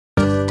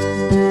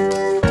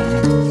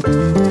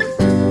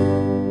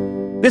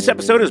This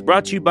episode is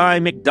brought to you by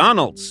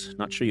McDonald's.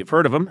 Not sure you've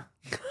heard of them.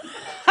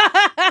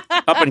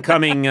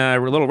 Up-and-coming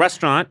little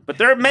restaurant, but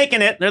they're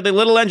making it. They're the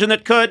little engine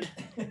that could.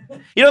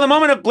 You know, the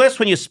moment of bliss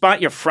when you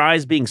spot your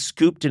fries being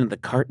scooped into the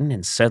carton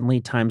and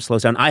suddenly time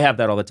slows down. I have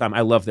that all the time.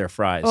 I love their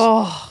fries.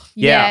 Oh,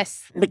 yeah.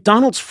 Yes.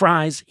 McDonald's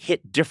fries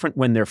hit different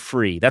when they're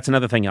free. That's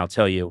another thing I'll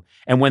tell you.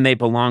 And when they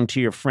belong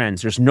to your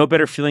friends. There's no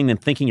better feeling than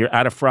thinking you're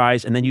out of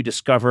fries and then you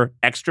discover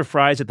extra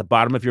fries at the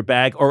bottom of your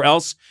bag. Or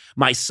else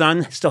my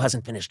son still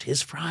hasn't finished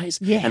his fries.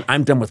 Yeah. And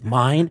I'm done with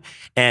mine.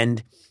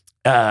 And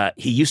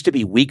he used to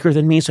be weaker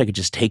than me, so I could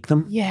just take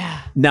them.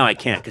 Yeah. Now I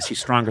can't because he's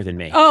stronger than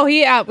me. Oh,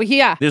 yeah.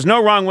 There's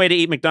no wrong way to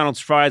eat McDonald's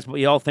fries, but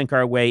we all think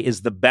our way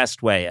is the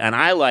best way. And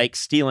I like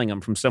stealing them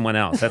from someone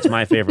else. That's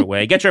my favorite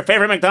way. Get your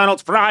favorite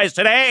McDonald's fries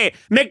today.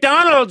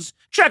 McDonald's!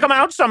 Check them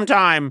out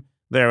sometime.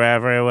 They're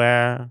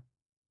everywhere.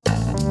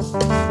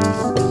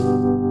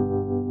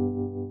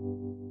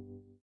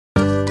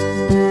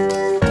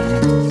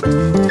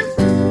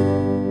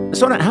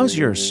 Sona, how's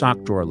your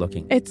sock drawer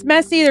looking? It's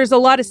messy. There's a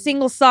lot of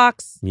single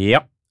socks.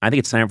 Yep. I think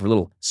it's time for a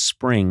little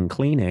spring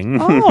cleaning.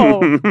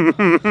 Oh.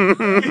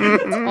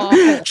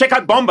 Check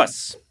out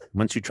Bombas.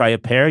 Once you try a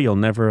pair, you'll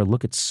never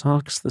look at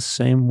socks the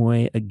same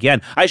way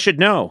again. I should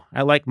know.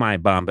 I like my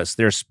Bombas.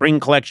 Their spring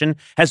collection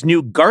has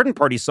new garden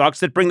party socks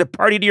that bring the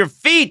party to your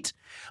feet.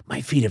 My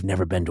feet have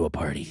never been to a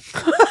party.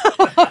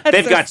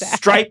 They've got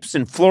stripes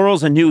and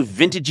florals and new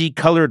vintagey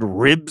colored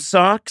rib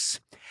socks.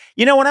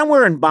 You know, when I'm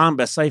wearing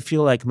Bombas, I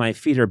feel like my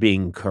feet are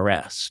being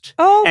caressed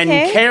and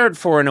cared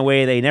for in a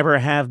way they never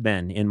have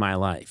been in my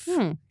life.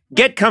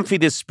 Get comfy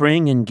this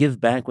spring and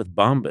give back with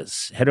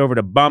Bombas. Head over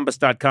to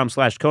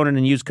bombas.com/Conan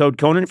and use code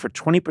Conan for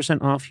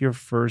 20% off your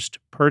first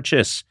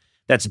purchase.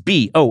 That's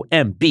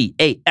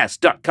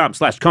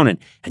BOMBAS.com/Conan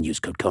and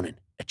use code Conan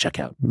at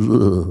checkout.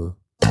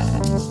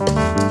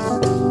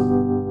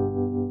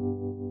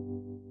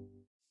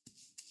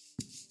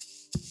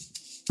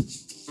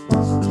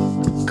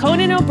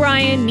 Conan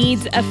O'Brien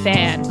needs a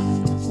fan.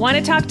 Want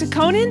to talk to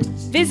Conan?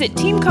 Visit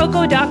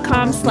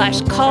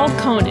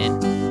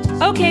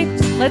teamcoco.com/callconan. Okay,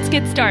 let's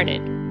get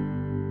started.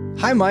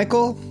 Hi,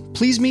 Michael.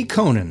 Please meet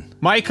Conan.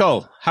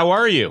 Michael, how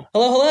are you?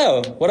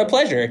 Hello. What a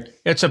pleasure.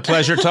 It's a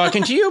pleasure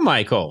talking to you,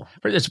 Michael.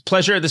 It's a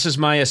pleasure. This is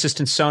my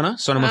assistant, Sona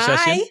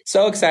Movsesian.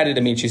 So excited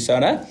to meet you,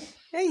 Sona.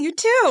 Hey, you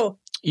too.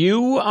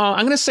 I'm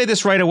going to say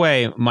this right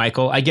away,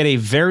 Michael. I get a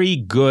very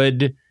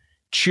good,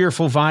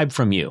 cheerful vibe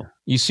from you.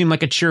 You seem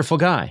like a cheerful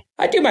guy.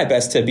 I do my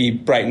best to be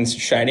bright and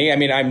shiny. I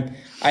mean,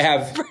 I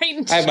have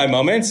my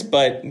moments,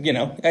 but you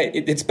know,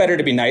 it's better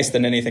to be nice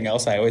than anything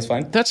else. I always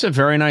find that's a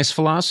very nice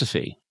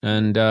philosophy,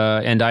 and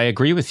I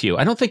agree with you.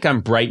 I don't think I'm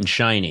bright and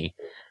shiny.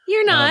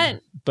 You're not,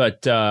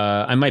 but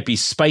I might be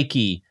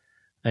spiky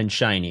and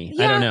shiny.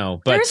 Yeah, I don't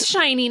know. But there's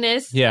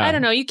shininess. Yeah. I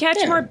don't know. You catch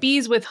more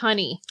bees with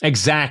honey.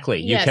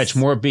 Exactly. You catch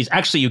more bees.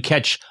 Actually, you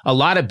catch a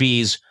lot of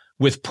bees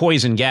with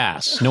poison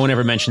gas. No one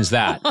ever mentions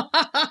that.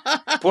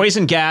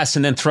 Poison gas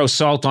and then throw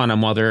salt on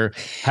them while they're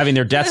having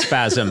their death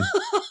spasm.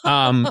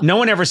 No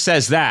one ever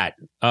says that.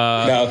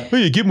 No. Oh,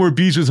 you get more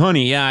bees with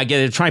honey. Yeah, I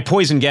get it. Try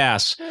poison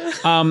gas.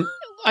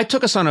 I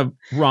took us on a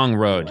wrong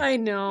road. I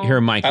know.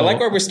 Here, Michael. I like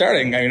where we're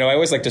starting. I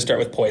always like to start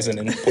with poison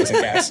and poison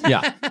gas.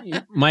 Yeah.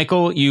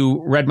 Michael,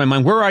 you read my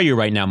mind. Where are you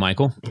right now,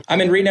 Michael? I'm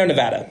in Reno,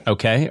 Nevada.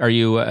 Okay. Are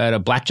you at a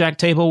blackjack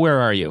table?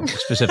 Where are you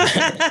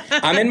specifically?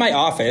 I'm in my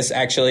office,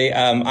 actually.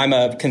 I'm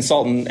a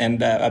consultant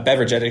and a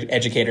beverage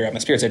educator. I'm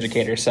a spirits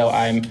educator. So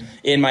I'm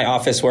in my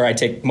office where I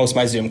take most of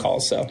my Zoom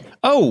calls. So.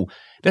 Oh,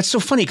 that's so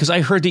funny because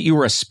I heard that you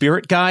were a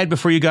spirit guide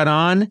before you got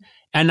on.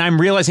 And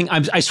I'm realizing,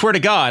 I swear to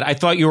God, I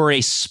thought you were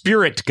a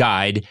spirit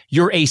guide.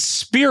 You're a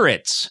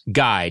spirits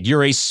guide.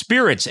 You're a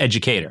spirits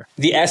educator.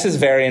 The S is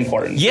very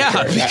important. Yeah,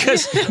 sure.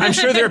 Because I'm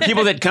sure there are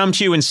people that come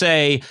to you and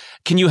say,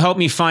 can you help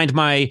me find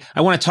I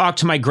want to talk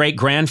to my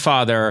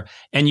great-grandfather.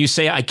 And you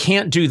say, I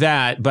can't do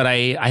that, but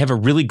I have a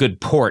really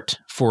good port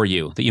for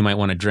you that you might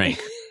want to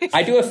drink.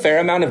 I do a fair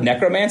amount of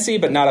necromancy,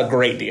 but not a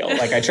great deal.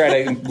 Like I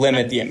try to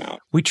limit the amount.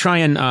 We try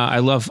and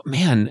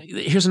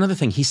here's another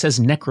thing. He says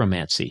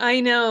necromancy. I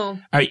know. All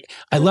right.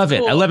 I love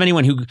it. I love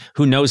anyone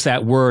who knows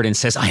that word and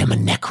says, I am a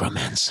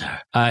necromancer.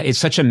 It's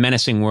such a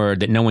menacing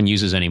word that no one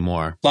uses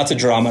anymore. Lots of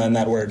drama in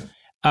that word.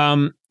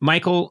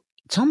 Michael,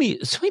 tell me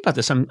about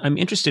this. I'm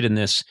interested in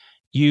this.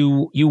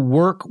 You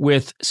work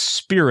with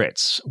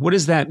spirits. What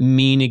does that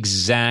mean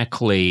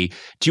exactly?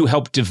 Do you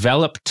help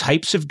develop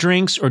types of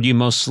drinks, or do you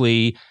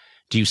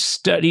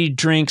study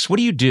drinks? What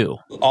do you do?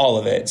 All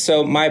of it.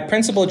 So my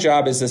principal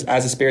job as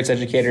a spirits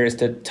educator is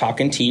to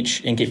talk and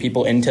teach and get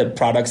people into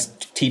products,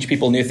 teach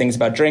people new things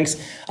about drinks.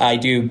 I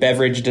do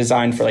beverage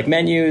design for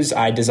menus.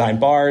 I design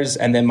bars.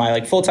 And then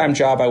my full-time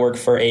job, I work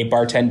for a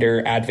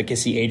bartender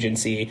advocacy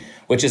agency,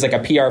 which is a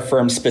PR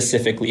firm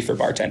specifically for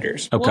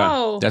bartenders. Okay.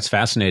 Whoa. That's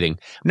fascinating.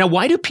 Now,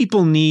 why do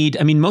people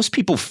most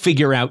people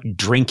figure out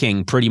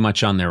drinking pretty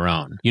much on their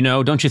own.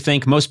 Don't you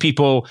think? Most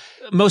people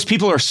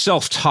are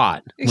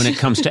self-taught when it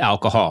comes to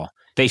alcohol.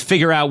 They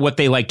figure out what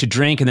they like to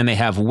drink and then they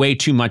have way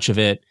too much of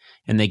it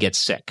and they get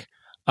sick.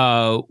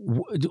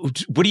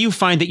 what do you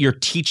find that you're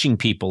teaching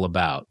people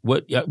about?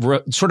 What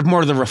sort of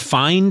more of the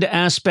refined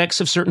aspects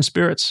of certain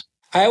spirits?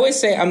 I always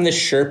say I'm the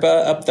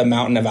Sherpa up the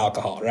mountain of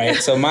alcohol, right?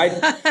 So my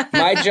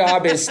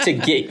job is to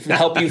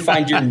help you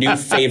find your new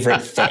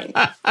favorite thing.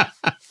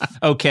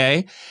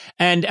 Okay.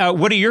 And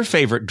what are your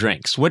favorite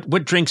drinks?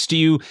 What drinks do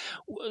you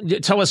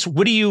tell us?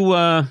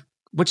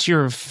 What's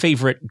your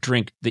favorite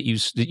drink that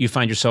you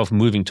find yourself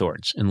moving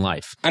towards in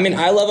life? I mean,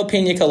 I love a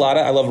pina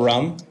colada. I love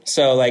rum.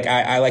 So like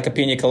I like a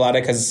pina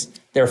colada because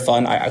they're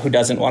fun. Who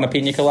doesn't want a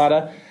pina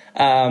colada?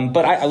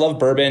 But I love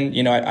bourbon.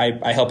 You know,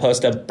 I help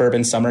host a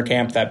bourbon summer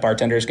camp that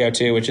bartenders go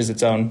to, which is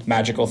its own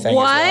magical thing as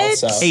well.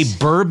 So. A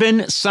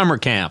bourbon summer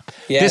camp.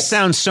 Yes. This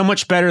sounds so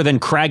much better than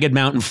Cragged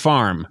Mountain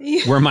Farm,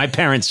 where my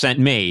parents sent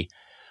me,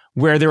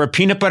 where there were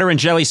peanut butter and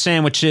jelly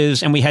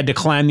sandwiches, and we had to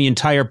climb the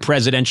entire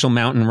presidential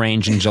mountain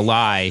range in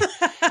July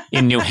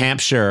in New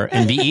Hampshire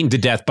and be eaten to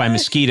death by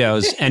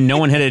mosquitoes, and no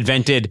one had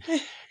invented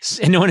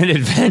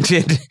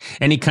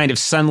any kind of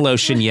sun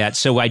lotion yet,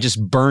 so I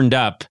just burned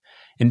up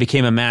and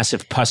became a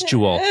massive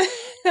pustule.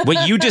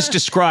 What you just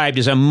described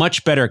is a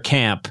much better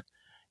camp,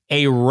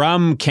 a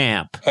rum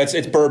camp.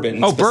 It's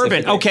bourbon. Oh,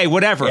 bourbon. Okay,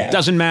 whatever. Yeah.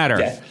 Doesn't matter.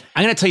 Yeah.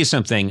 I'm going to tell you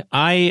something.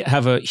 I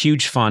have a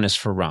huge fondness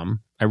for rum.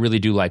 I really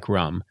do like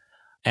rum.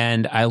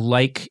 And I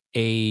like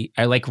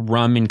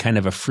rum in kind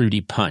of a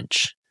fruity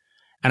punch.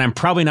 And I'm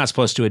probably not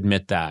supposed to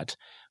admit that,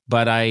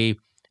 but I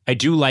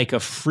do like a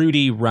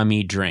fruity,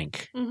 rummy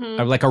drink.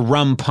 Mm-hmm. Like a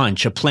rum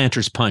punch, a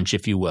planter's punch,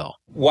 if you will.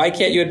 Why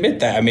can't you admit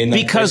that? I mean,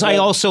 because I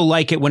also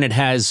like it when it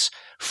has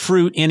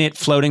fruit in it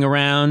floating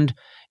around,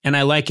 and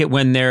I like it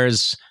when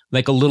there's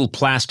like a little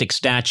plastic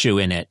statue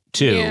in it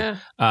too,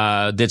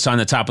 that's on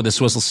the top of the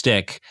swizzle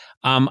stick.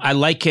 I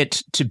like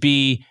it to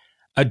be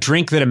a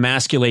drink that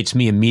emasculates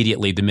me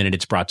immediately the minute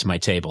it's brought to my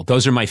table.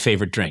 Those are my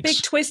favorite drinks.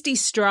 Big twisty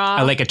straw.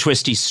 I like a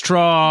twisty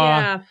straw.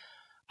 Yeah.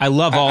 I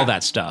love all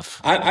that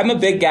stuff. I'm a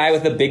big guy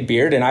with a big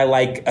beard, and I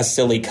like a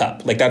silly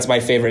cup. Like, that's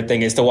my favorite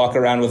thing, is to walk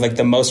around with like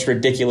the most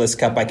ridiculous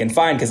cup I can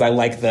find, because I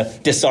like the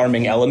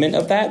disarming element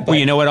of that. But well,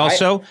 you know what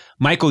also?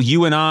 Michael,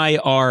 you and I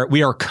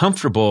we are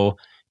comfortable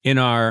in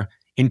our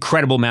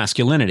incredible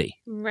masculinity.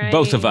 Right.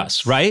 Both of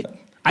us, right?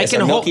 Yes, I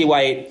can milky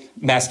white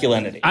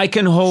masculinity. I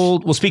can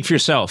hold. Well, speak for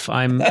yourself.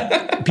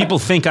 People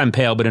think I'm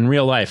pale, but in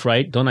real life,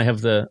 right? Don't I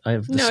have the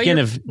skin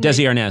of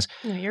Desi Arnaz?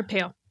 No, you're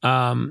pale.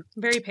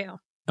 Very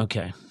pale.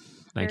 Okay.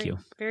 Thank you.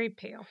 Very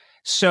pale.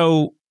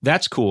 So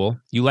that's cool.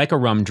 You like a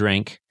rum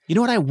drink. You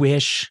know what I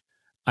wish?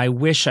 I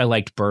wish I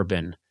liked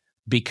bourbon,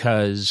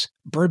 because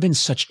bourbon's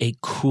such a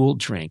cool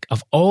drink.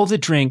 Of all the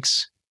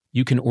drinks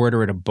you can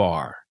order at a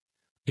bar,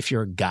 if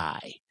you're a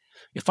guy,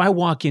 if I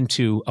walk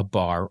into a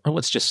bar, or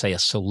let's just say a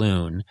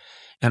saloon,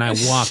 and I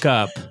walk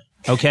up,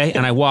 okay,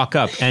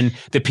 and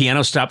the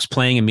piano stops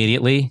playing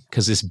immediately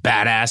because this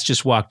badass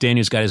just walked in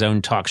who's got his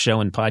own talk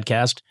show and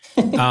podcast.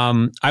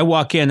 I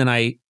walk in and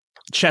I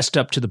chest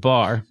up to the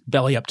bar,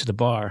 belly up to the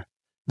bar.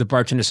 The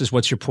bartender says,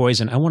 "What's your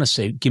poison?" I want to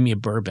say, "Give me a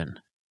bourbon."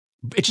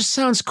 It just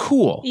sounds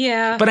cool.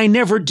 Yeah. But I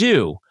never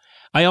do.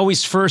 I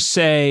always first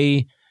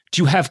say,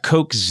 "Do you have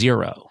Coke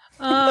Zero?"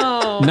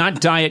 Oh.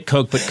 Not Diet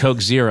Coke, but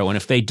Coke Zero. And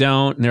if they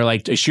don't, and they're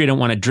like, "Are you sure you don't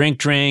want to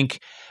drink?"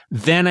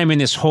 Then I'm in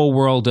this whole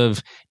world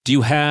of, do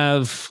you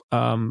have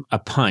a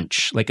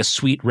punch, like a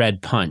sweet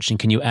red punch? And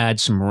can you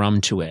add some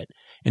rum to it?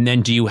 And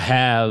then do you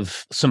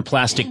have some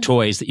plastic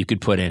toys that you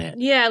could put in it?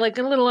 Yeah, like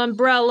a little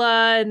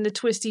umbrella and the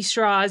twisty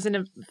straws and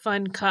a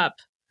fun cup.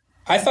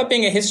 I thought,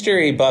 being a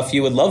history buff,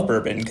 you would love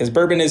bourbon, because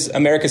bourbon is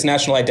America's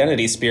national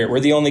identity spirit.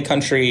 We're the only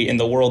country in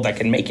the world that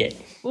can make it.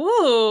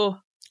 Ooh.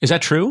 Is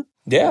that true?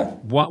 Yeah.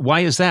 Why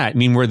is that? I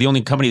mean, we're the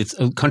only country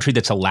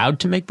that's allowed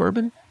to make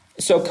bourbon?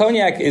 So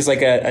cognac is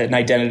like an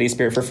identity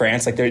spirit for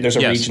France. Like there's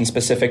a region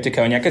specific to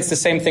cognac. It's the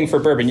same thing for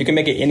bourbon. You can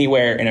make it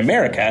anywhere in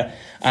America,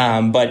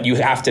 but you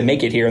have to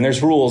make it here. And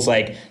there's rules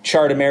like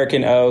charred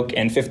American oak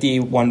and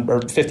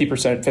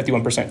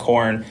 51%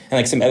 corn, and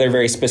like some other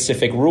very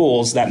specific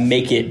rules that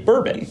make it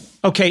bourbon.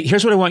 Okay,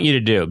 here's what I want you to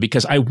do,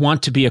 because I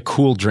want to be a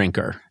cool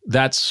drinker.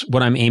 That's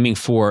what I'm aiming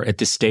for at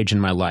this stage in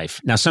my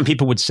life. Now, some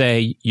people would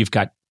say you've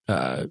got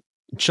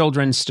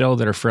children still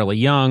that are fairly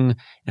young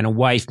and a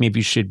wife, maybe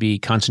you should be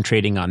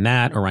concentrating on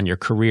that or on your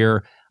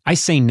career. I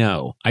say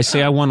no. I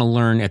say I want to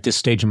learn at this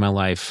stage in my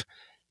life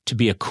to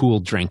be a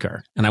cool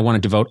drinker, and I want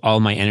to devote all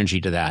my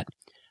energy to that.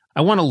 I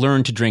want to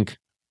learn to drink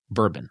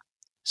bourbon.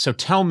 So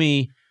tell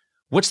me,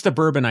 what's the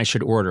bourbon I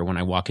should order when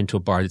I walk into a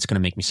bar that's going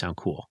to make me sound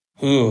cool?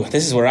 Ooh,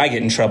 this is where I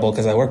get in trouble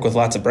because I work with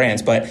lots of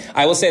brands. But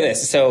I will say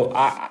this. So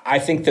I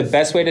think the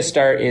best way to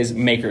start is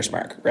Maker's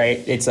Mark,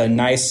 right? It's a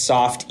nice,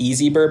 soft,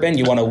 easy bourbon.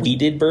 You want a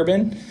weeded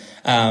bourbon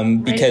because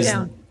Write it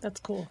down. That's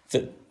cool.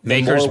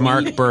 Maker's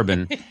Mark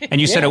bourbon. And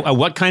you said a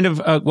what kind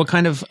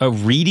of a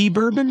reedy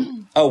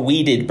bourbon? A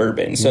weeded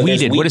bourbon. So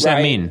weeded. What does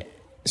that mean?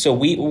 So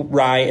wheat,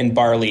 rye, and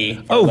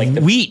barley. Are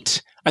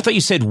wheat. I thought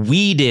you said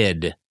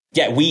weeded.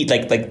 Yeah, wheat,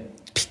 like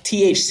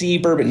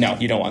THC bourbon. No,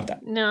 you don't want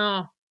that.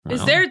 No.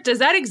 Does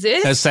that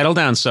exist? Settle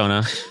down,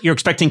 Sona. You're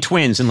expecting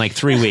twins in like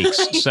 3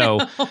 weeks. So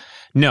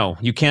no,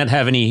 you can't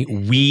have any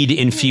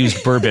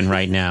weed-infused bourbon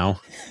right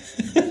now.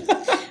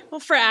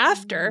 for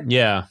after.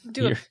 Yeah.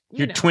 Do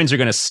Your twins are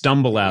going to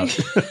stumble out.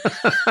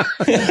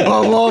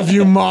 I love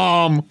you,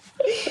 Mom.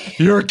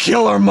 You're a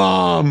killer,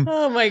 Mom.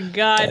 Oh my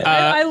God.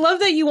 I love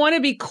that you want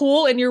to be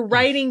cool and you're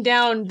writing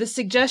down the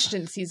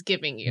suggestions he's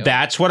giving you.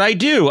 That's what I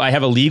do. I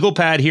have a legal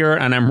pad here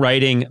and I'm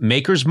writing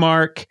Maker's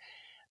Mark.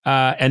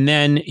 And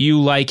then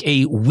you like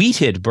a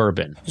wheated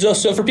bourbon. So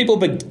for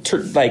people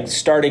like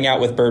starting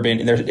out with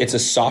bourbon, it's a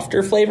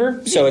softer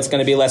flavor, so it's going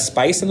to be less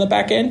spice in the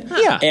back end.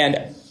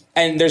 Yeah.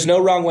 And there's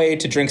no wrong way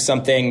to drink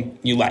something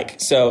you like.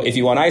 So if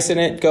you want ice in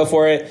it, go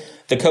for it.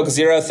 The Coke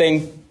Zero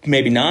thing,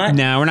 maybe not.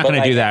 No, we're not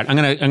going to do that. I'm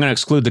going to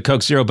exclude the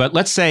Coke Zero. But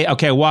let's say,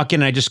 okay, I walk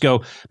in and I just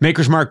go,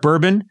 Maker's Mark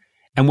bourbon.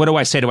 And what do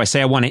I say? Do I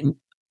say I want it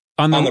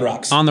on the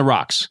rocks? On the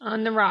rocks.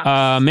 On the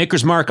rocks.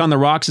 Maker's Mark on the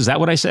rocks. Is that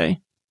what I say?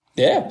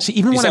 Yeah. See,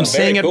 even when I'm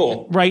saying it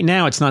right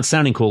now, it's not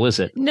sounding cool, is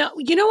it? No,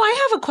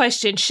 I have a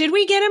question. Should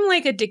we get him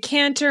like a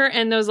decanter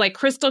and those like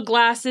crystal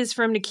glasses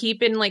for him to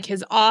keep in like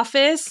his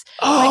office,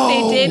 like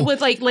they did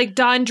with like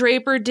Don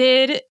Draper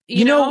did?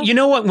 You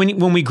know what?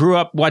 When we grew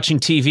up watching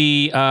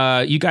TV,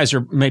 you guys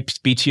may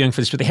be too young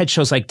for this, but they had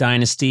shows like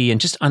Dynasty,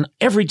 and just on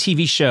every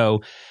TV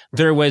show,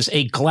 there was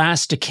a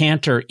glass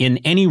decanter in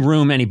any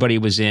room anybody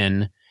was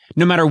in,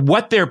 no matter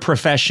what their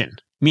profession.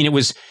 I mean, it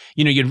was,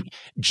 you'd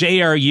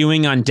J.R.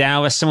 Ewing on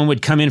Dallas, someone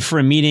would come in for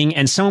a meeting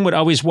and someone would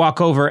always walk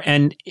over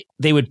and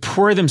they would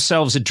pour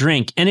themselves a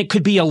drink and it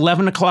could be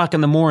 11 o'clock in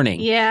the morning.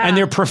 Yeah. And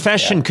their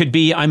profession could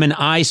be, I'm an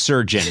eye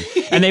surgeon.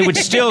 And they would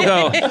still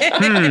go,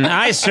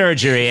 eye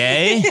surgery,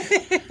 eh?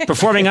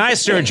 Performing eye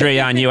surgery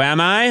on you,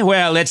 am I?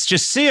 Well, let's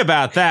just see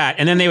about that.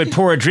 And then they would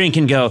pour a drink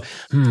and go,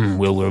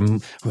 we'll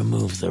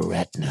remove the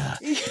retina.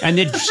 And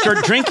they'd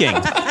start drinking.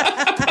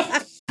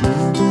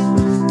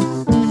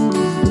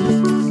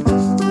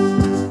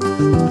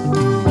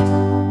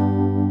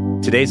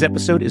 Today's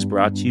episode is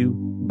brought to you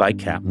by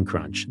Cap'n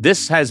Crunch.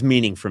 This has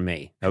meaning for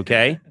me,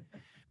 okay?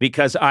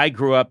 Because I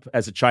grew up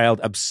as a child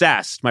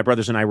obsessed. My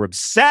brothers and I were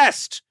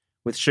obsessed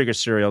with sugar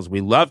cereals.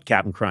 We loved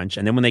Cap'n Crunch.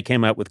 And then when they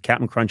came out with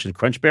Cap'n Crunch and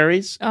Crunch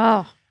Berries,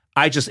 it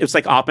was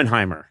like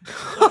Oppenheimer.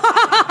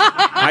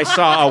 I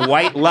saw a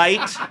white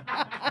light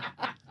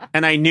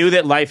and I knew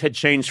that life had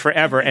changed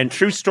forever. And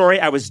true story,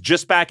 I was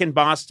just back in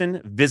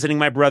Boston visiting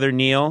my brother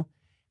Neil.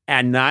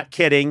 And not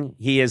kidding,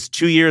 he is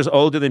 2 years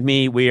older than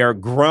me. We are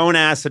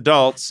grown-ass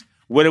adults.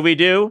 What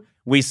do?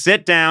 We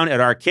sit down at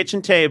our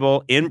kitchen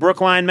table in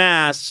Brookline,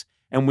 Mass.,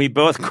 and we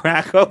both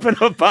crack open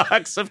a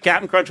box of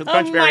Cap'n Crunch with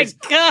Crunch Berries.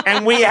 Oh, my God.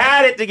 And we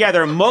had it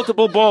together,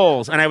 multiple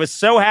bowls, and I was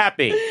so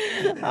happy.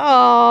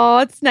 Oh,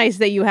 it's nice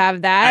that you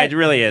have that. It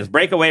really is.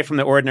 Break away from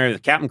the ordinary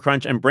with Cap'n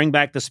Crunch and bring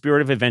back the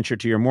spirit of adventure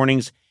to your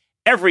mornings.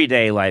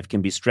 Everyday life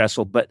can be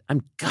stressful, but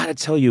I'm gotta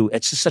tell you,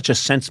 it's just such a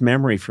sense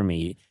memory for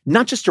me.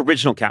 Not just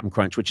original Cap'n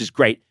Crunch, which is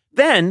great.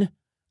 Then,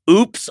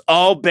 Oops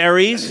All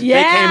Berries they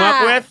came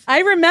up with. I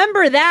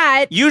remember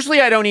that.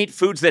 Usually I don't eat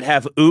foods that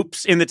have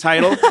oops in the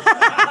title.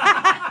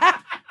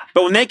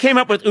 But when they came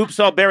up with Oops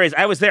All Berries,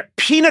 I was there.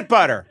 Peanut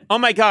butter. Oh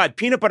my God,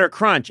 peanut butter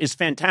crunch is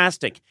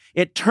fantastic.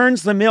 It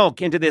turns the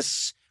milk into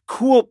this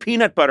cool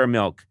peanut butter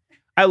milk.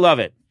 I love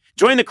it.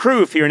 Join the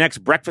crew for your next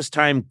breakfast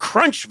time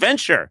crunch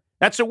venture.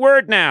 That's a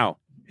word now.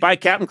 Buy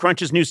Cap'n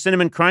Crunch's new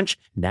Cinnamon Crunch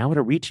now at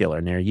a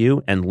retailer near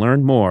you and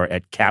learn more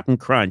at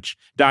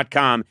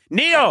CaptainCrunch.com.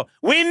 Neil,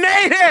 we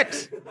made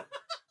it!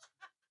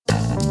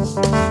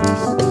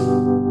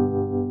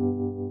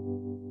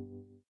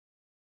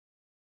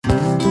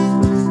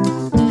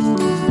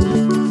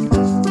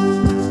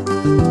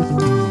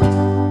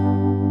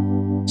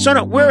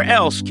 Sona, where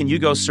else can you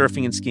go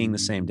surfing and skiing the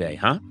same day,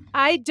 huh?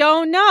 I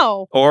don't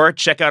know. Or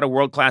check out a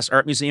world-class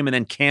art museum and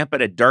then camp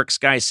at a dark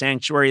sky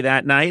sanctuary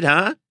that night,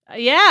 huh?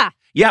 Yeah.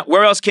 Yeah,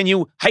 where else can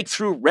you hike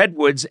through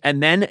redwoods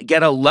and then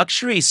get a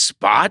luxury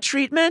spa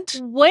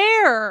treatment?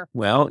 Where?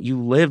 Well, you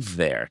live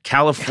there.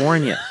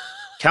 California.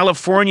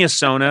 California,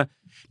 Sona.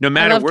 No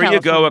matter where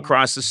you go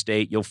across the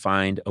state, you'll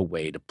find a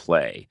way to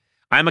play.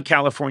 I'm a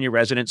California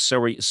resident, so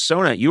are you.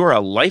 Sona, you are a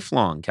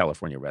lifelong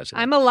California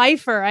resident. I'm a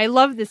lifer. I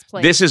love this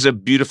place. This is a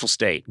beautiful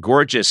state.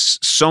 Gorgeous.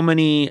 So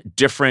many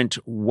different,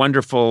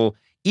 wonderful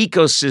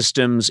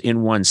ecosystems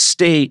in one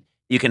state.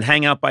 You can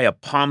hang out by a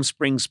Palm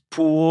Springs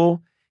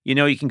pool.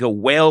 You can go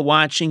whale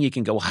watching. You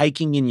can go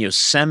hiking in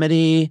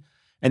Yosemite.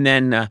 And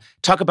then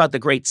talk about the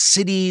great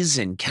cities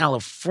in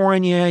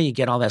California. You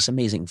get all this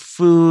amazing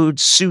food,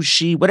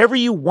 sushi, whatever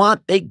you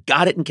want, they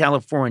got it in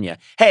California.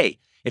 Hey,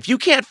 if you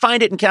can't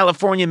find it in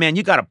California, man,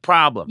 you got a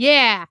problem.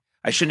 Yeah.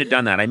 I shouldn't have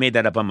done that. I made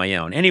that up on my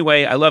own.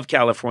 Anyway, I love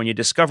California.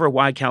 Discover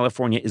why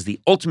California is the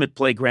ultimate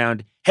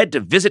playground. Head to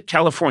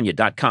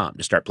visitcalifornia.com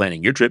to start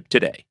planning your trip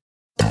today.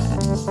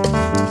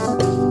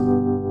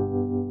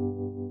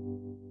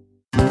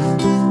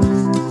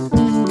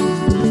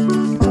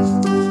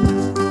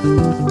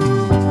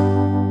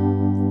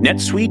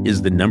 NetSuite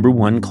is the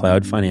 #1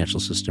 cloud financial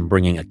system,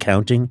 bringing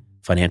accounting,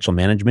 financial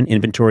management,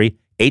 inventory,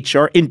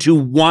 HR into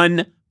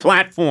one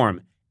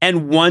platform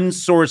and one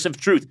source of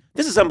truth.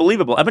 This is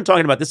unbelievable. I've been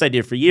talking about this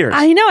idea for years.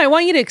 I know. I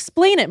want you to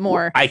explain it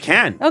more. I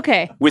can.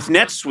 Okay. With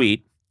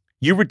NetSuite,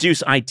 You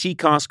reduce IT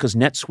costs because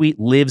NetSuite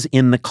lives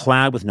in the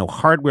cloud with no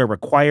hardware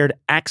required,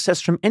 access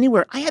from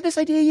anywhere. I had this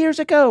idea years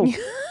ago.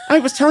 I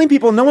was telling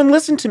people, no one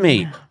listened to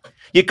me.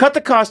 You cut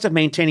the cost of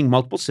maintaining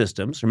multiple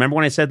systems. Remember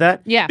when I said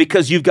that? Yeah.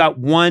 Because you've got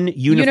one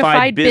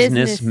unified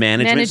business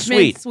management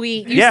suite.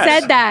 You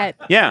said that.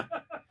 Yeah.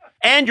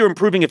 And you're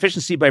improving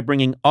efficiency by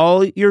bringing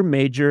all your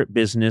major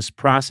business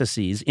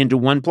processes into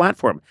one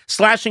platform,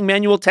 slashing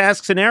manual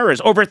tasks and errors.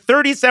 Over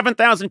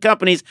 37,000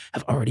 companies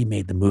have already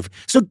made the move.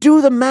 So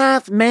do the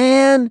math,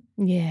 man.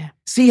 Yeah.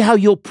 See how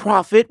you'll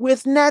profit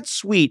with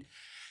NetSuite.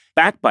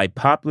 Backed by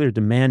popular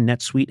demand,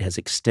 NetSuite has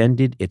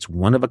extended its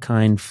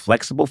one-of-a-kind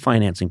flexible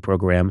financing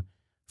program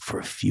for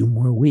a few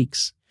more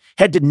weeks.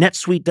 Head to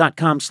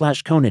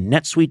netsuite.com/Conan,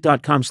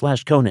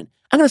 netsuite.com/Conan.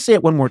 I'm going to say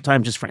it one more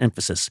time just for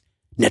emphasis.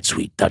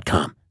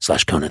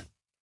 netsuite.com/Conan.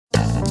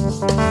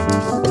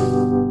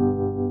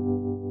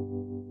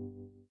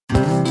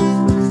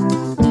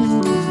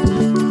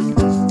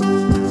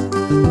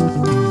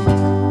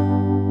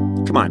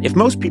 Come on, if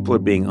most people are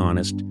being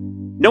honest,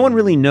 no one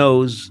really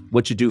knows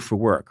what you do for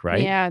work,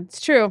 right? Yeah, it's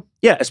true.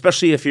 Yeah,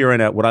 especially if you're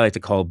in what I like to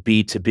call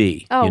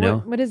B2B. Oh, you know?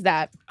 what is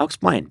that? I'll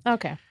explain.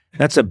 Okay.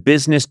 That's a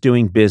business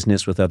doing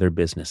business with other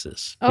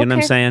businesses. You know what I'm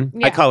Okay. saying?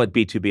 Yeah. I call it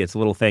B2B. It's a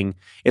little thing.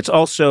 It's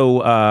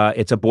also,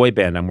 it's a boy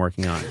band I'm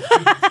working on.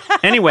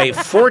 Anyway,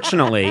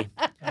 fortunately,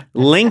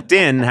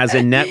 LinkedIn has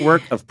a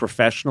network of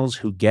professionals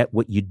who get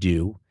what you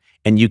do,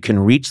 and you can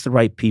reach the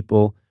right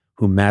people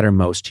who matter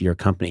most to your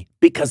company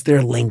because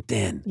they're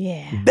LinkedIn.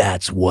 Yeah.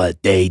 That's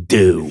what they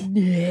do.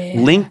 Yeah.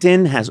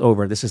 LinkedIn has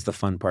over, this is the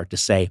fun part to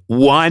say,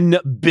 1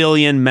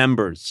 billion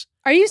members.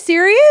 Are you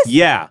serious?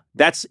 Yeah,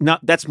 that's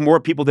more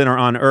people than are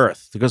on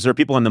Earth because there are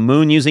people on the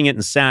moon using it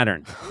and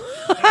Saturn.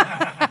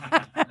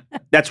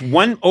 That's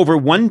over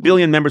 1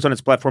 billion members on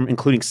its platform,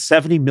 including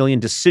 70 million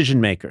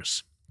decision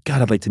makers.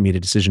 God, I'd like to meet a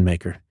decision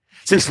maker.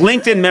 Since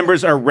LinkedIn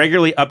members are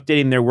regularly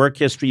updating their work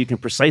history, you can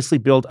precisely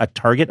build a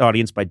target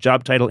audience by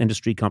job title,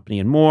 industry, company,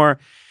 and more.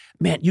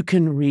 Man, you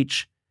can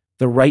reach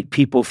the right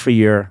people for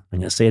your, I'm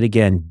going to say it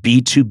again,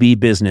 B2B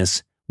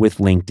business with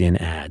LinkedIn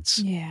ads.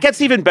 Yeah.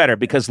 Gets even better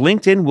because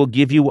LinkedIn will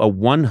give you a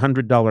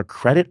 $100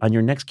 credit on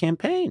your next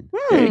campaign.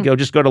 There you go.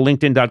 Just go to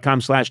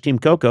linkedin.com/Team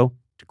Coco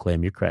to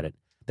claim your credit.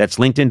 That's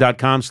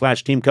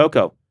linkedin.com/Team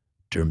Coco.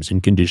 Terms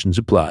and conditions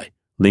apply.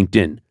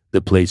 LinkedIn,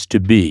 the place to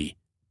be,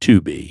 to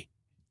be.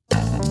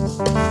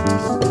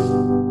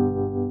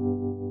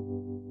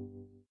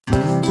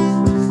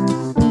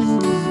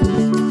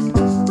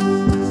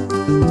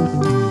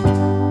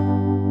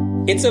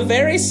 It's a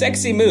very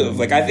sexy move.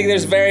 Like, I think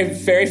there's very,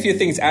 very few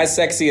things as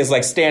sexy as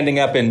like standing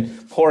up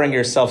and pouring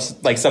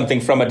yourself like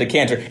something from a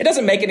decanter. It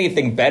doesn't make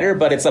anything better,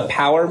 but it's a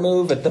power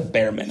move at the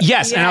bare minimum.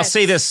 Yes, and I'll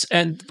say this,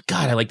 and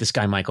God, I like this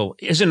guy, Michael.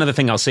 Here's another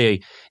thing I'll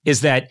say,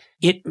 is that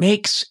it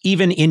makes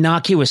even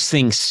innocuous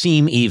things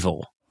seem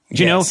evil.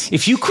 Do you know,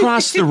 if you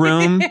cross the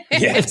room,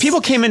 if people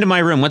came into my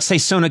room, let's say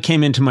Sona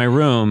came into my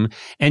room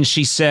and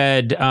she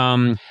said,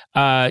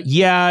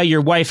 yeah,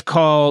 your wife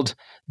called,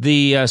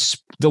 the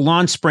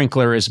lawn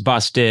sprinkler is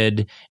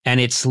busted and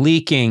it's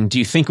leaking. Do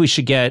you think we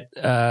should get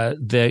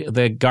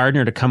the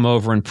gardener to come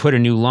over and put a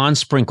new lawn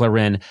sprinkler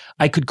in?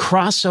 I could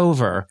cross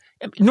over.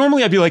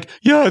 Normally I'd be like,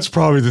 yeah, it's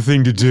probably the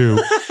thing to do.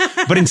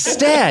 But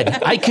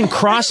instead, I can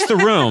cross the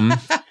room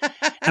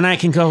and I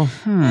can go,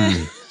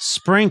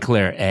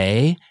 sprinkler,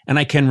 eh? And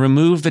I can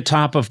remove the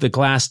top of the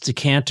glass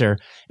decanter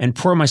and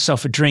pour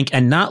myself a drink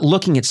and not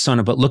looking at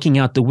Sona, but looking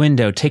out the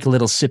window, take a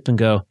little sip and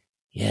go,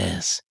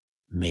 yes,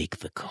 make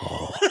the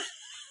call.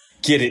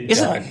 Get it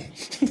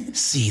done.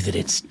 See that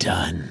it's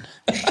done.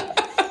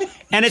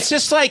 And it's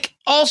just like,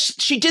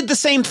 she did the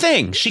same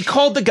thing. She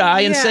called the guy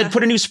and said,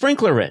 put a new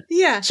sprinkler in.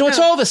 Yeah. So it's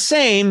all the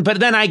same,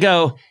 but then I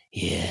go,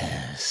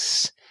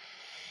 yes.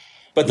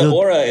 But the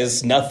aura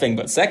is nothing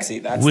but sexy.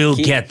 That's We'll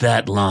the key. get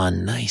that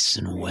lawn nice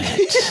and wet.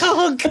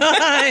 Oh,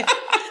 God.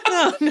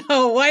 Oh,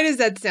 no. Why does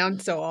that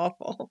sound so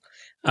awful?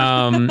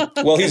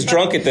 Well, he's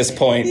drunk at this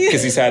point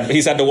because he's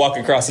had to walk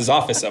across his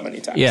office so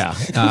many times. Yeah.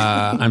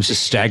 I'm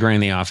just staggering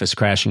the office,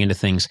 crashing into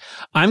things.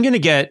 I'm going to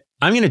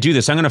do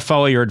this. I'm going to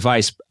follow your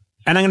advice,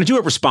 and I'm going to do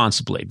it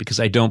responsibly because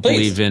I don't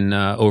believe in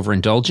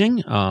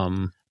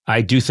overindulging.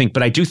 I do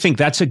think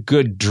that's a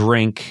good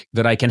drink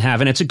that I can have,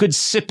 and it's a good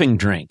sipping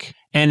drink.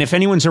 And if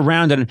anyone's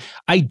around, and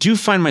I do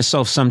find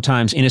myself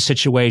sometimes in a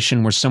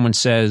situation where someone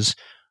is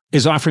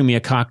offering me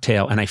a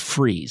cocktail and I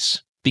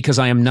freeze because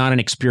I am not an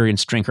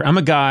experienced drinker. I'm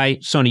a guy,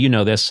 Sona, you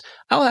know this.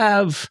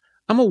 I'm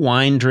a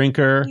wine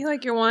drinker. You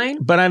like your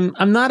wine? But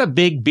I'm not a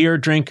big beer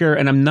drinker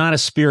and I'm not a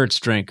spirits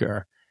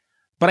drinker.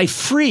 But I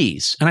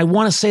freeze and I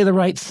want to say the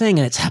right thing.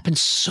 And it's happened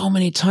so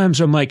many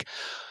times where I'm like,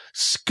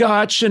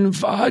 scotch and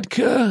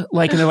vodka,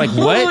 and they're like,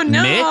 what? Oh,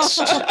 no.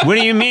 Mixed? What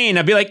do you mean?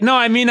 I'd be like, no,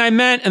 I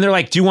meant, and they're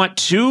like, do you want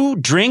 2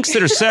 drinks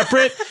that are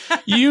separate?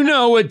 You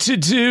know what to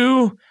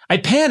do. I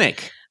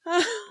panic.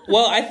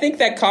 Well, I think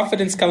that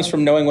confidence comes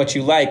from knowing what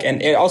you like.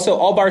 And it also,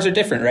 all bars are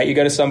different, right? You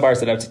go to some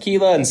bars that have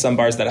tequila and some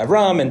bars that have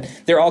rum, and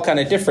they're all kind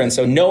of different.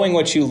 So knowing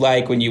what you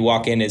like when you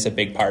walk in is a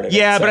big part of it.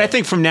 Yeah, So- but I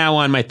think from now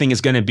on, my thing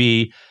is going to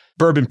be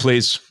bourbon,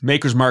 please.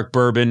 Maker's Mark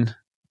bourbon.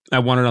 I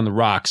want it on the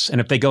rocks.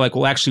 And if they go like,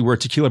 well, actually, we're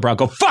tequila bar, I'll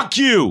go, fuck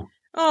you.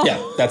 Oh.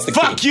 Yeah, that's the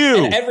Fuck key.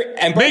 you.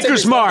 And Maker's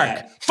bartenders love Mark.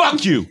 that.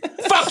 Fuck you.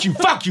 Fuck you.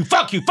 Fuck you.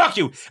 Fuck you. Fuck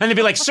you. And they'd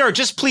be like, sir,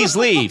 just please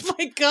leave. Oh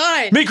my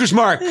God. Maker's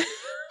Mark.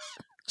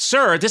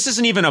 Sir, this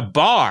isn't even a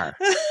bar.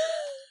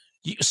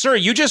 Sir,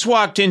 you just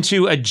walked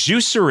into a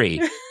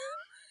juicery.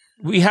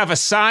 We have a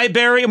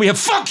Cyberry and we have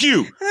fuck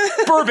you.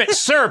 Bourbon.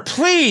 Sir,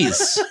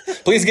 please.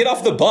 Please get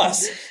off the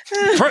bus.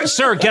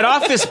 Sir, get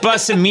off this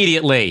bus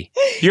immediately.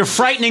 You're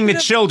frightening the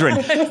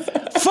children.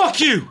 Fuck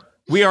you.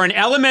 We are an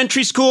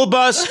elementary school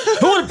bus.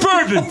 I want a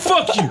bourbon.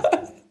 Fuck you.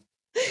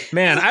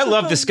 Man, I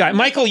love this guy.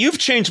 Michael, you've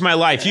changed my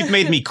life. You've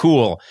made me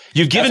cool.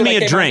 You've given me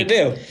a drink.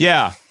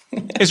 Yeah.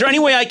 Is there any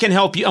way I can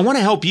help you? I want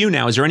to help you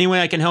now. Is there any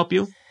way I can help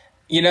you?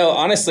 You know,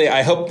 honestly,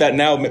 I hope that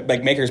now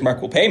like Maker's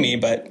Mark will pay me,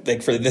 but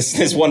like for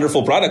this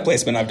wonderful product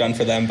placement I've done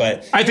for them.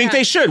 But I think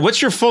they should.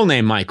 What's your full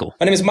name, Michael?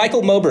 My name is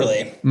Michael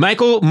Moberly.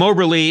 Michael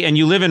Moberly, and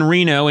you live in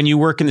Reno and you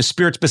work in the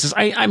spirits business.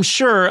 I'm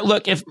sure,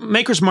 look, if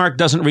Maker's Mark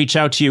doesn't reach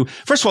out to you,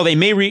 first of all, they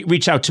may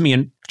reach out to me,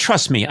 and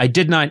trust me, I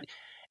did not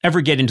ever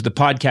get into the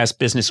podcast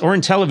business or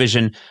in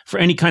television for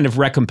any kind of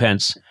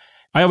recompense.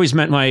 I always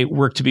meant my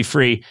work to be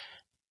free.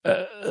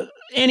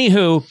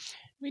 Anywho,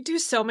 We do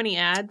so many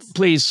ads.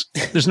 please,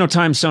 there's no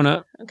time,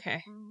 Sona.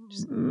 Okay.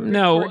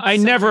 No, record I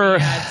so never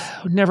many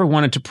ads. never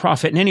wanted to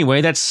profit in any way.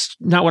 That's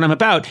not what I'm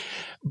about.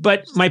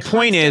 But my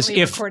point is,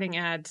 Constantly if recording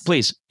ads.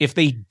 please, if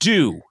they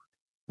do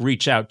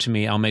reach out to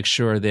me, I'll make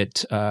sure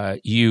that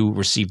you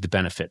receive the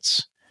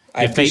benefits.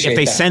 If they appreciate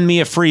that. send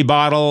me a free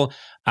bottle,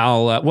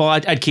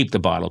 I'd keep the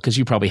bottle because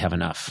you probably have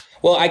enough.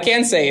 Well, I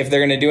can say if they're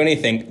going to do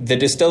anything, the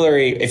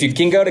distillery, if you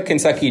can go to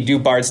Kentucky, do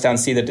Bardstown,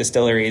 see the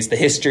distilleries, the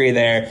history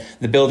there,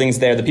 the buildings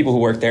there, the people who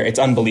work there, it's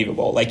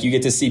unbelievable. Like you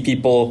get to see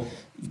people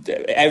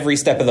every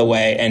step of the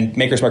way, and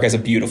Maker's Mark has a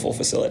beautiful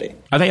facility.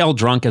 Are they all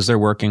drunk as they're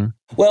working?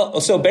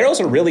 Well, so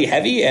barrels are really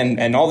heavy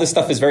and all this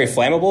stuff is very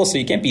flammable, so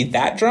you can't be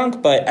that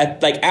drunk, but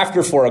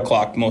after 4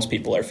 o'clock, most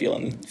people are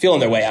feeling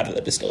their way out of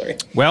the distillery.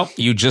 Well,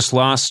 you just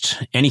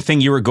lost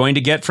anything you were going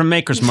to get from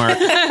Maker's Mark.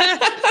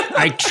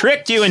 I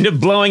tricked you into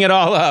blowing it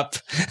all up.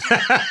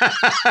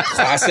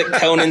 Classic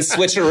Conan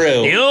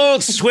switcheroo. The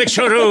old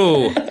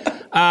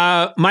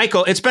switcheroo.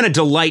 Michael, it's been a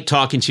delight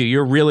talking to you.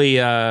 You're really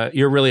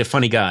a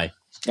funny guy.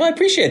 Well, I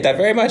appreciate that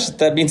very much.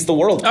 That means the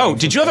world. Oh,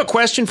 did you have a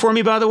question for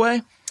me, by the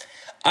way?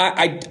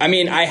 I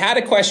mean, I had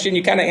a question.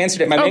 You kind of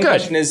answered it. My main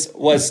question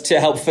was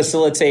to help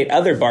facilitate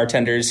other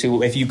bartenders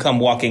who, if you come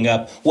walking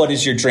up, what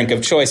is your drink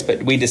of choice?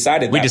 But we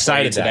decided that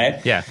today.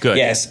 That. Yeah, good.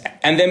 Yes.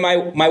 And then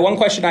my one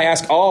question I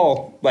ask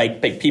all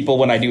like people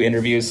when I do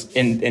interviews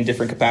in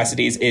different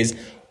capacities is,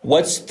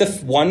 what's the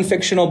one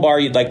fictional bar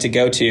you'd like to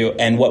go to,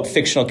 and what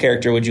fictional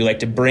character would you like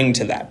to bring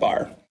to that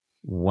bar?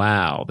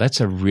 Wow, that's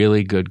a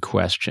really good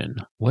question.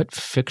 What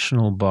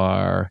fictional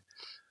bar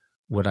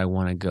would I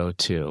want to go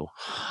to?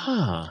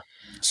 Huh.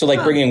 So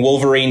like bringing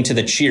Wolverine to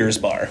the Cheers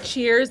bar.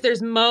 Cheers.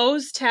 There's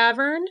Moe's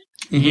Tavern.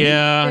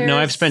 Yeah, no,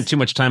 I've spent too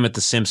much time at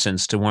The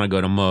Simpsons to want to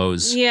go to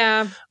Moe's.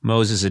 Yeah.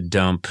 Moe's is a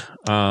dump.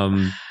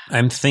 I'm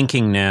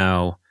thinking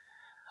now.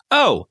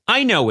 Oh,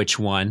 I know which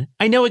one.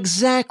 I know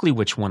exactly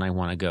which one I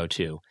want to go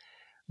to.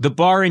 The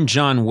bar in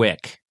John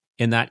Wick.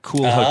 In that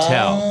cool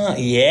hotel.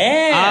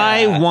 Yeah.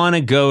 I want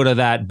to go to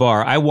that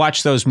bar. I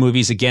watch those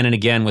movies again and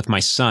again with my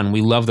son. We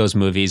love those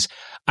movies.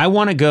 I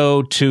want to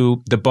go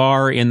to the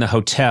bar in the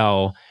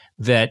hotel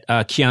that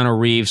Keanu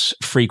Reeves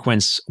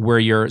frequents, where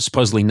you're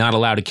supposedly not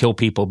allowed to kill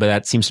people, but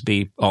that seems to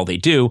be all they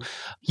do.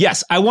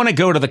 Yes, I want to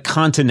go to the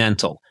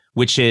Continental,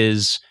 which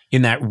is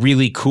in that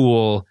really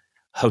cool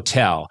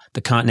hotel,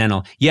 the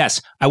Continental.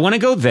 Yes, I want to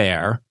go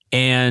there,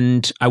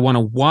 and I want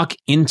to walk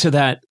into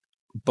that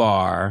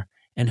bar.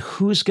 And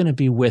who's going to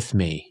be with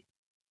me?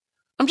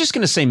 I'm just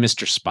going to say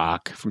Mr.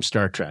 Spock from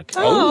Star Trek.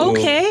 Oh,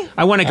 okay.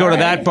 I want to go to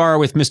that bar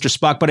with Mr.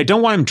 Spock, but I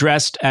don't want him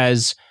dressed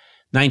as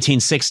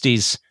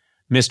 1960s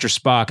Mr.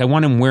 Spock. I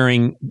want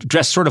him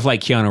dressed sort of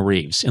like Keanu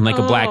Reeves in like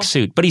a black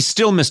suit, but he's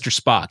still Mr.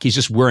 Spock. He's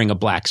just wearing a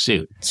black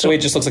suit. So he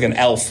just looks like an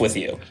elf with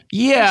you.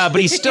 Yeah,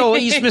 but he's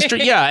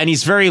Mr. Yeah, and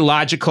he's very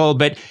logical,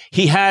 but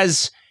he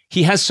has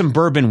some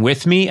bourbon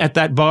with me at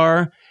that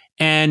bar,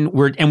 and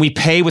we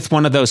pay with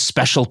one of those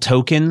special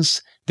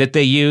tokens that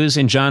they use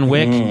in John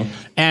Wick.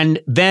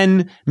 And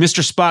then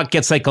Mr. Spock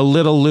gets like a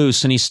little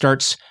loose and he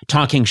starts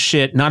talking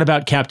shit, not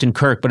about Captain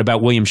Kirk, but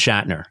about William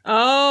Shatner.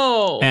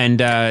 Oh. And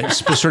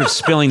sort of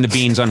spilling the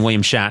beans on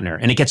William Shatner.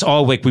 And it gets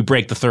all Wick. We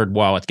break the third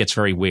wall. It gets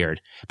very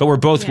weird. But we're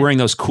both wearing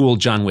those cool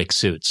John Wick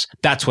suits.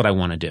 That's what I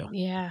want to do.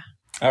 Yeah.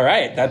 All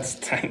right.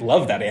 I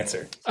love that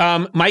answer.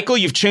 Michael,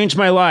 you've changed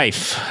my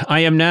life.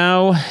 I am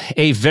now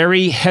a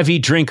very heavy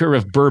drinker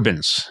of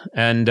bourbons,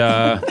 and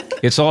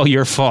it's all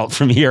your fault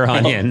from here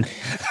on in.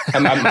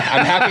 I'm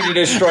happy to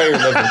destroy your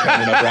liver,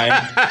 Conan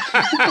O'Brien.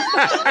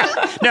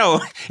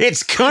 No,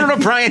 it's Conan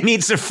O'Brien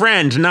needs a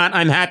friend, not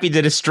I'm happy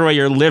to destroy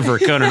your liver,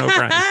 Conan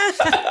O'Brien.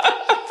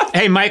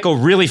 Hey, Michael,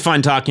 really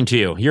fun talking to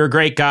you. You're a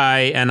great guy,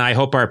 and I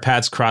hope our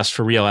paths cross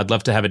for real. I'd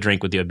love to have a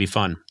drink with you. It'd be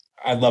fun.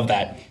 I love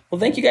that. Well,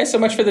 thank you guys so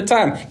much for the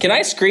time. Can I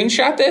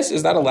screenshot this?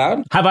 Is that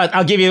allowed? How about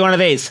I'll give you one of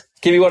these?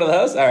 Give me one of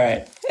those? All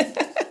right.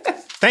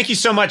 Thank you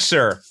so much,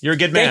 sir. You're a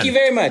good man. Thank you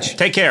very much.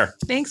 Take care.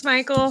 Thanks,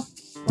 Michael.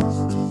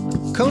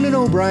 Conan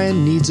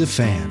O'Brien Needs a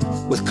Fan,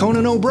 with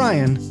Conan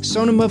O'Brien,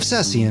 Sonam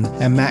Movsesian,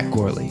 and Matt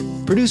Gorley.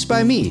 Produced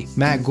by me,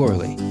 Matt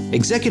Gorley.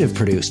 Executive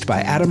produced by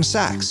Adam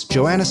Sachs,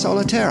 Joanna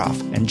Solitaroff,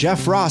 and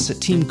Jeff Ross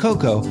at Team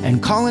Coco,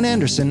 and Colin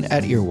Anderson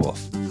at Earwolf.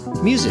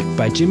 Music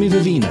by Jimmy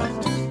Vivino.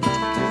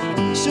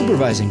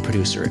 Supervising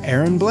producer,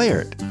 Aaron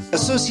Blaird.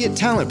 Associate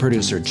talent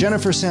producer,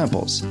 Jennifer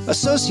Samples.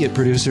 Associate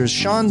producers,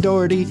 Sean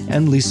Doherty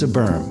and Lisa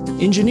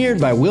Berm. Engineered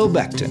by Will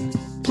Beckton.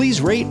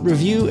 Please rate,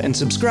 review, and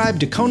subscribe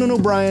to Conan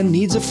O'Brien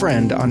Needs a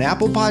Friend on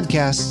Apple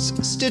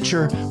Podcasts,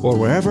 Stitcher, or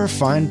wherever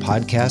fine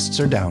podcasts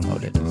are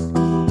downloaded.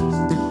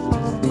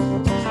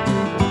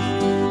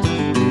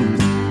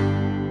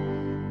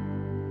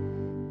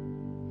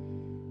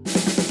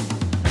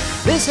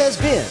 This has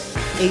been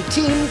a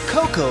Team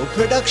Coco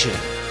production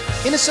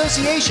in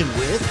association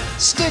with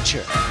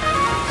Stitcher.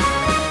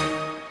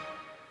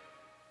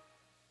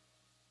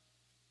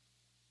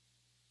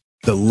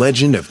 The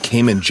legend of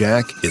Cayman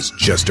Jack is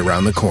just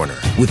around the corner.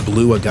 With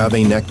blue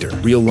agave nectar,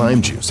 real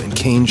lime juice, and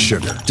cane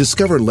sugar.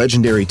 Discover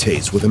legendary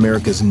taste with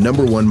America's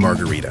 #1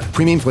 margarita.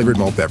 Premium flavored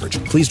malt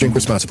beverage. Please drink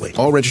responsibly.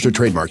 All registered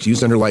trademarks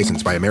used under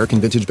license by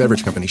American Vintage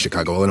Beverage Company,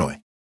 Chicago, Illinois.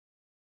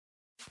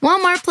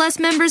 Walmart Plus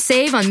members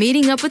save on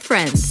meeting up with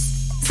friends.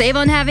 Save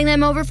on having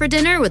them over for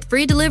dinner with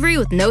free delivery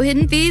with no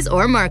hidden fees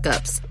or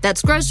markups.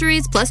 That's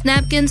groceries, plus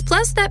napkins,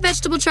 plus that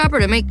vegetable chopper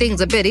to make things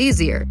a bit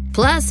easier.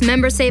 Plus,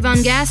 members save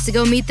on gas to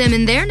go meet them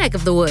in their neck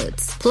of the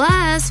woods.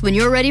 Plus, when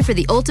you're ready for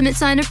the ultimate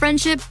sign of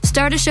friendship,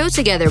 start a show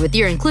together with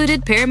your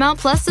included Paramount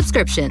Plus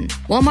subscription.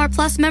 Walmart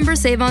Plus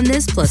members save on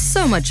this plus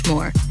so much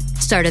more.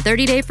 Start a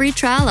 30-day free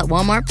trial at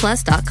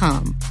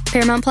walmartplus.com.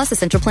 Paramount Plus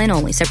Essential Plan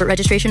only. Separate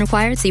registration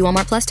required. See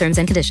Walmart Plus terms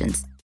and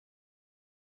conditions.